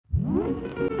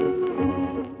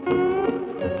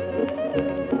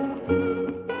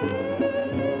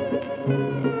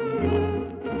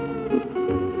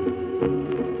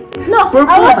Good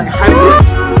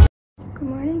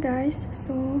morning guys.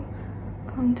 So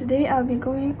today I'll be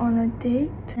going on a date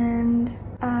and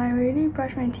I already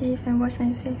brushed my teeth and washed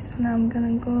my face, so now I'm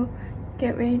gonna go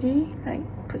get ready, like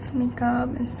put some makeup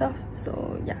and stuff.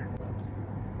 So yeah.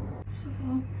 So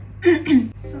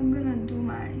I'm gonna do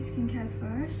my skincare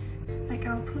first. Like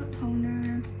I'll put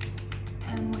toner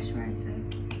and moisturizer.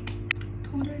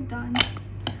 Toner done.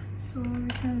 So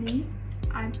recently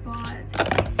I bought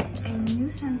a new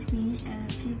sunscreen and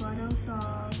a few bottles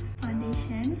of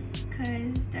foundation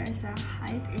because there's a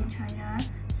hype in China,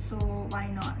 so why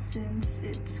not, since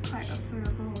it's quite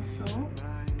affordable also.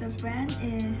 The brand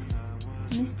is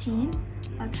MISTINE,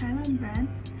 a Thailand brand,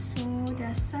 so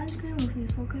their sunscreen will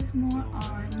be focused more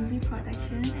on UV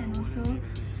protection and also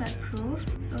sweat proof,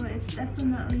 so it's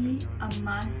definitely a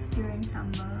must during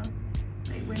summer.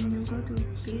 Like when you go to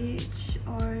beach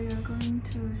or you're going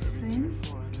to swim,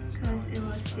 because it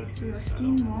will stick to your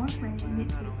skin more when you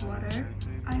mix with water.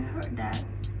 I heard that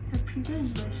the previous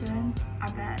version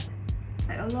are bad.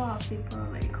 Like a lot of people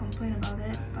like complain about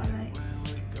it, but like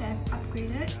they've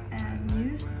upgraded and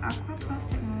used Aqua Plus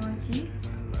technology,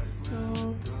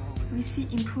 so we see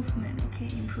improvement. Okay,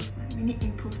 improvement. We need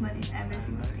improvement in every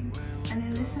single thing. And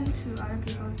then listen to other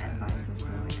people's advice also,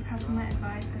 like the customer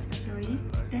advice especially.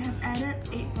 They have added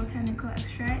 8 botanical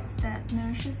extracts that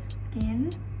nourishes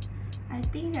skin. I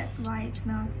think that's why it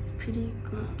smells pretty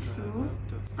good too.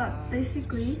 But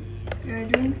basically, you're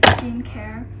doing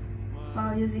skincare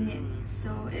while using it,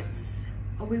 so it's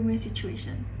a win-win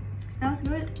situation. It smells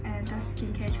good and does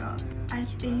skincare job. I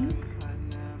think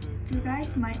you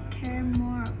guys might care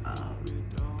more about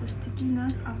the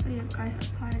stickiness after you guys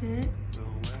applied it.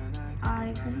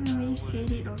 I personally hate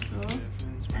it also,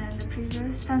 and the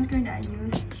previous sunscreen that I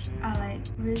used are like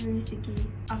really sticky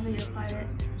after you applied it,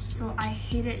 so I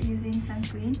hated using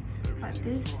sunscreen. But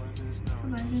this,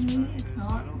 surprisingly, it's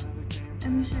not.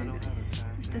 Let me show you guys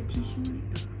with the tissue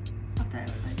later after I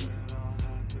apply this.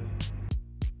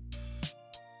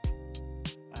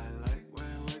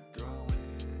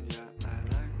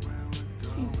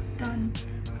 Okay, done.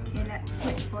 Okay, let's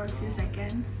wait for a few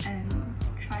seconds and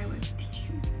try with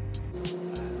tissue.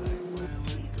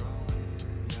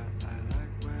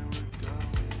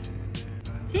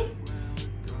 See?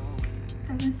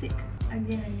 Doesn't stick.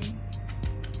 Again.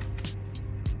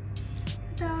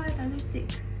 Ta-da! It doesn't stick.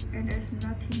 And there's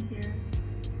nothing here.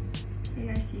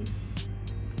 You guys see?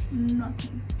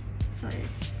 Nothing. So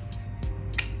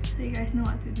you guys know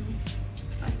what to do.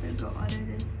 Faster go order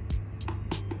this.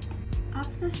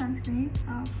 After sunscreen,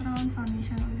 I'll put on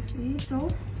foundation obviously. So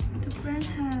the brand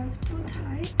have 2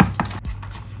 types.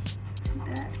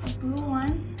 That a blue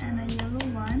one and a yellow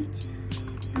one.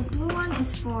 The blue one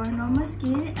is for normal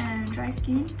skin and dry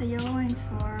skin. The yellow one is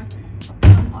for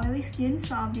oily skin,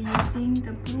 so I'll be using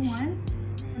the blue one.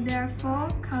 There are 4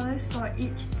 colors for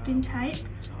each skin type,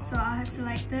 so I have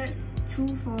selected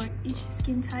 2 for each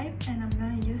skin type, and I'm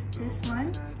gonna use this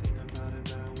one.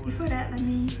 Before that, let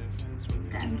me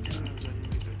damp the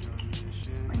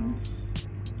sponge.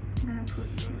 I'm gonna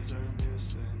put this.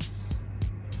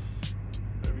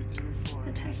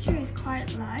 The texture is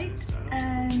quite light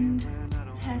and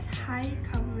has high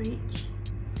coverage.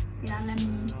 Yeah, let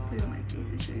me put it on my face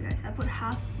to show you guys. I put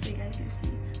half so you guys can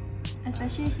see.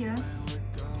 Especially here,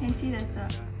 you can see there's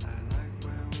the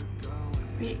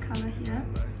red color here,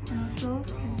 and also you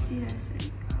can see there's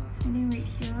like something right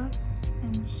here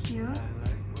and here.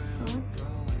 So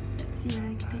let's see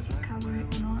whether they can cover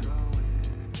it or not.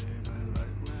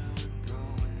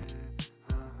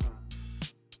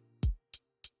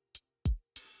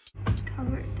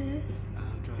 Covered this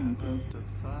and this.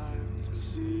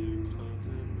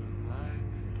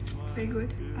 It's very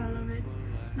good. I love it.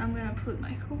 Now I'm gonna put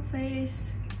my whole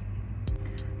face.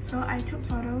 So I took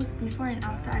photos before and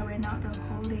after I went out the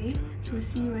whole day to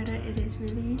see whether it is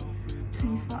really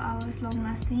 24 hours long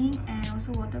lasting and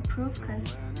also waterproof,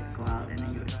 because you go out and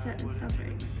then you sweat and stuff,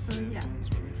 right? So yeah.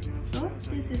 So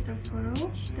this is the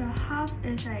photo. The half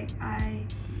is like I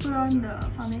put on the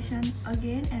foundation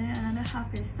again, and then another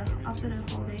half is the after the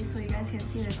whole day, so you guys can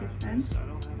see the difference.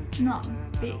 It's not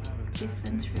big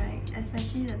difference, right?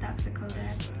 Especially the dark circle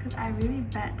there, because I really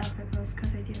bad dark circles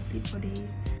because I didn't sleep for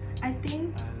days. I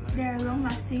think they're long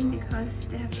lasting because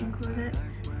they have included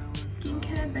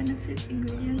skincare benefits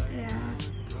ingredients. They are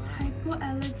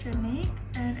hypoallergenic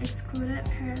and excluded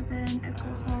paraben,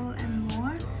 alcohol and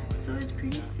more, so it's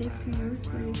pretty safe to use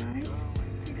for you guys.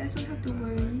 So you guys don't have to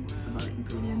worry about the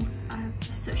ingredients. I have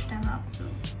searched them up, so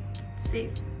it's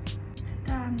safe.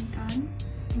 Ta-da, I'm done.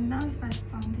 I'm done with my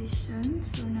foundation,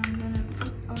 so now I'm gonna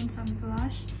put on some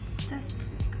blush. Just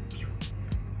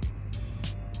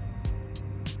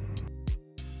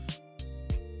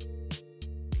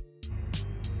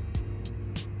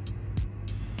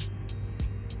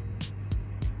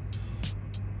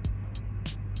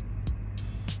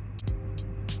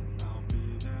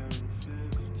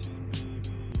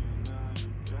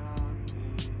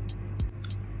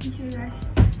show you guys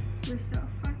with the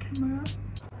front camera.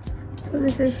 So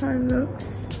this is how it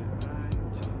looks.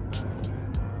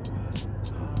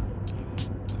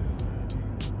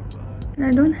 And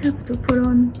I don't have to put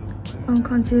on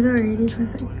concealer already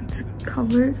because like it's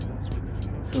covered.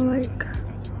 So like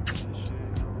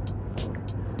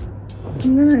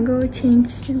I'm gonna go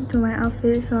change into my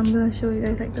outfit, so I'm gonna show you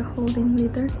guys like the whole thing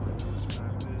later.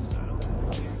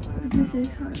 So this is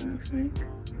how it looks like.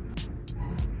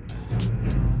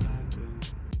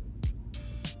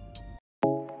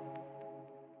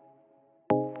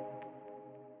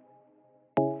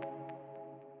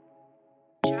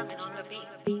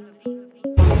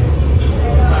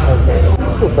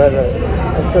 So bad, right?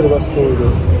 I said about school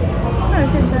though. How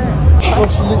is it bad? Oh,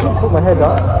 she literally put my head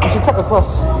up and she cut across.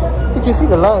 You can see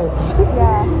the line.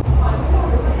 Yeah.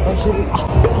 And she...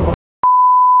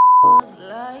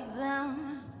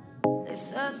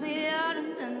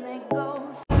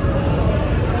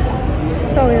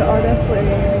 So we order food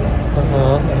already.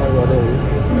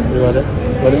 We ordered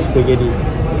spaghetti.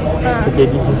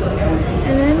 Spaghetti.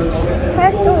 And then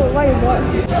special, what you bought?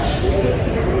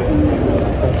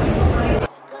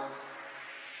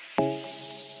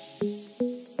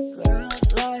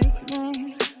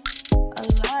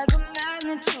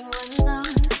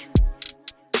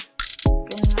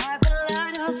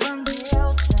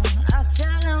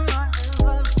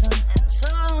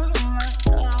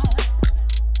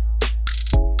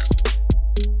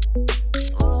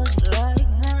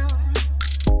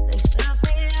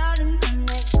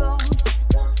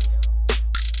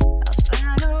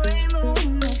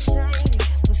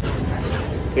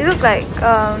 You look like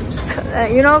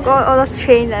you know, got all those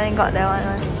chains and then got that one.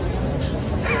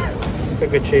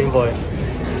 Like a chain boy.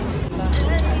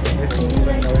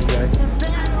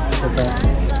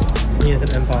 Me as an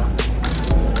empire.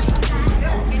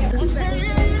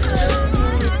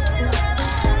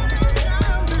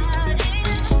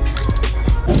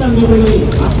 I'm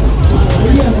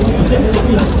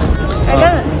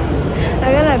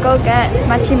gonna go get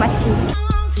machi.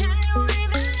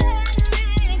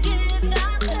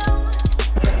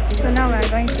 So now we are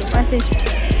going to, what's this?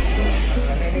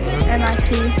 MRT.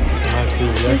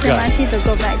 Use the MRT to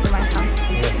go back to my house.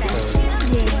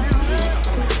 Yay.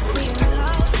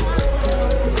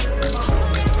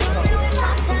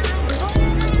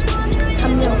 他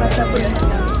们有发色不一样，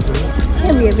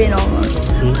特别变浓了。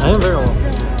I am very normal.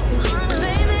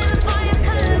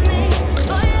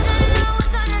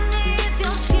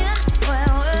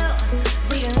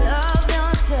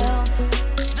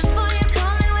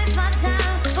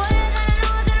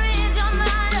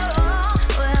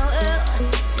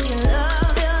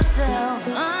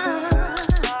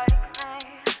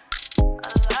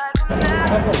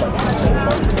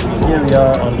 Here we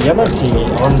are on the MRT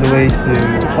on the way to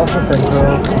Pasar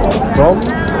Central from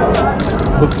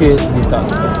Bukit Bintang.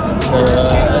 The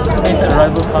estimated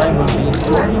arrival time will be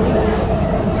 40 minutes.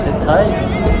 Sit tight,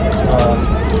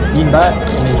 lean back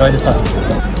and enjoy the sun.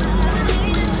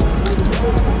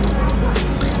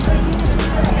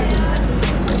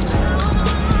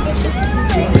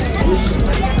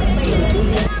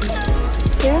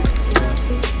 Yeah.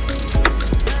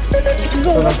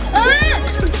 Go.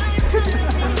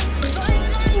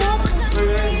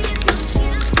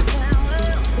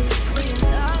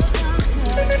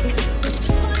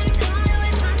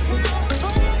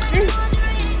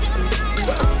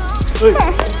 Wait.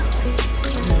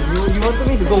 You wanted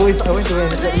me to go away, so I went away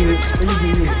and let you do.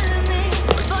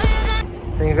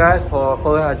 Thank you guys for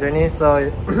following our journey.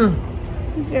 So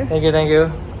thank you.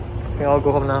 We can all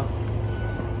go home now.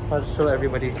 I'll show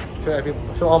everybody,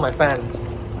 show all my fans.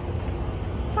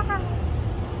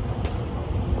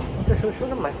 Show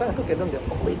them my fans. Look at them, they're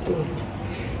all waiting.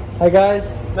 Hi guys,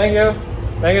 thank you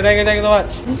so much.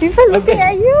 People looking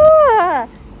at you.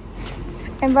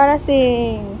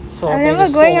 Embarrassing. So, I'm never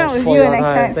going out with you next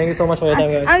time. Thank you so much for your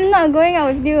time, guys. I'm not going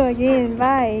out with you again.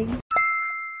 Bye.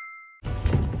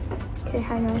 Okay,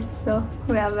 hi guys. So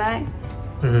we are back.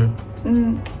 I'm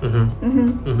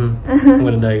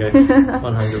gonna die, guys.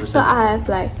 100%. So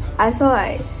I saw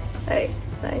like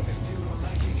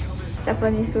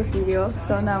Japanese Sue's video.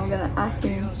 So now I'm gonna ask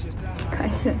him a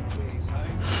question.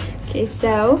 Okay,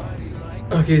 so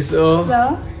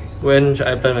when should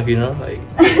I plan my funeral? Like,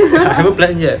 I haven't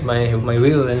planned yet. My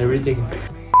will and everything.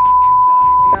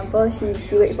 For example,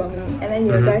 she wait for me, and then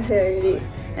you drive here already,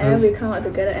 and then we come out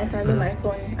together. And suddenly my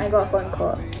phone, I got a phone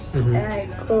call, and I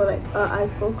go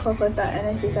call first, and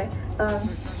then she's like,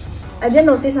 I didn't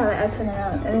notice. I turned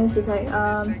around, and then she's like,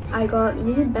 I got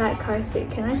really bad car seat.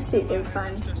 Can I sit in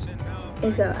front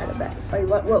instead of at the back? Like,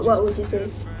 what would you say?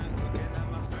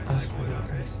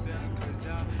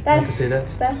 want to say that?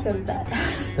 That's a bad.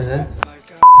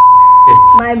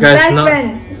 My guys, best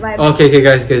friend. Okay,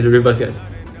 guys, reverse, guys.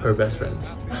 Her best friend.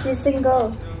 She's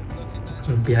single.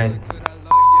 Behind.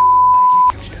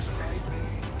 She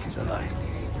doesn't lie.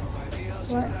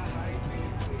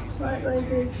 It's a lie. What is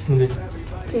it? Okay.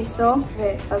 Okay, so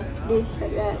a dish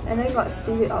like that, and then got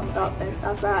seaweed on top and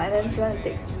stuff, right? And then she want to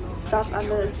take stuff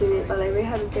under the seaweed, but like we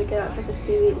have to take it out because the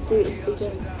seaweed is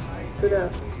sticking to the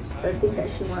thing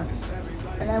that she wants.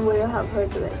 And then will you help her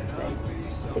to like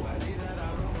stick?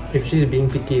 If she's being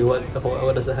picky, what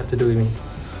does that have to do with me?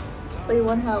 So you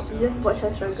won't help. You just watch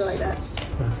her struggle like that.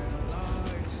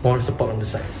 More support on the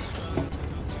side.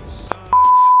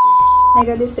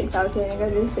 -6 out here,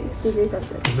 -6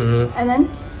 and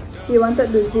then she wanted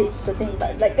to zip the thing,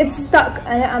 but like it's stuck,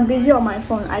 and then I'm busy on my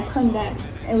phone. I turned that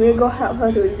and we'll go help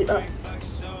her to zip up.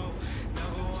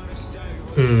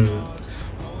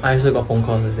 I also got phone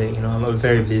calls today, you know, I'm a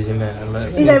very busy man.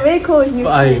 It's like very cool. She's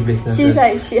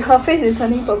like, her face is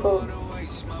turning purple.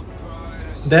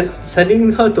 Then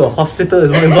sending her to a hospital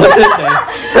is more important than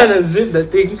trying to zip the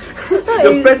thing.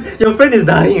 Your friend is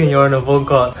dying and you're on a phone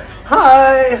call.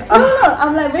 Hi! No,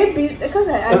 I'm like very busy because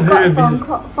I got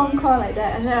phone call like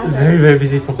that, and then I'm like, very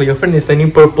busy phone call. Your friend is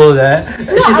turning purple there.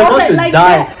 No, she's supposed to die.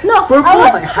 That. No, purple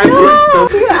is like hybrid.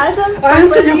 No, I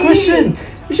answered your question.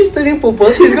 If she's turning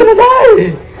purple, she's gonna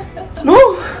die. No.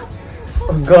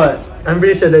 Oh God, I'm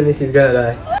pretty sure that means she's gonna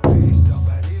die.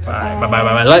 Bye.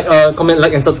 Like, comment,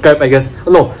 like, and subscribe. I guess.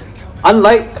 No,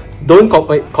 unlike, don't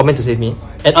comment to save me,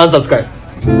 and unsubscribe.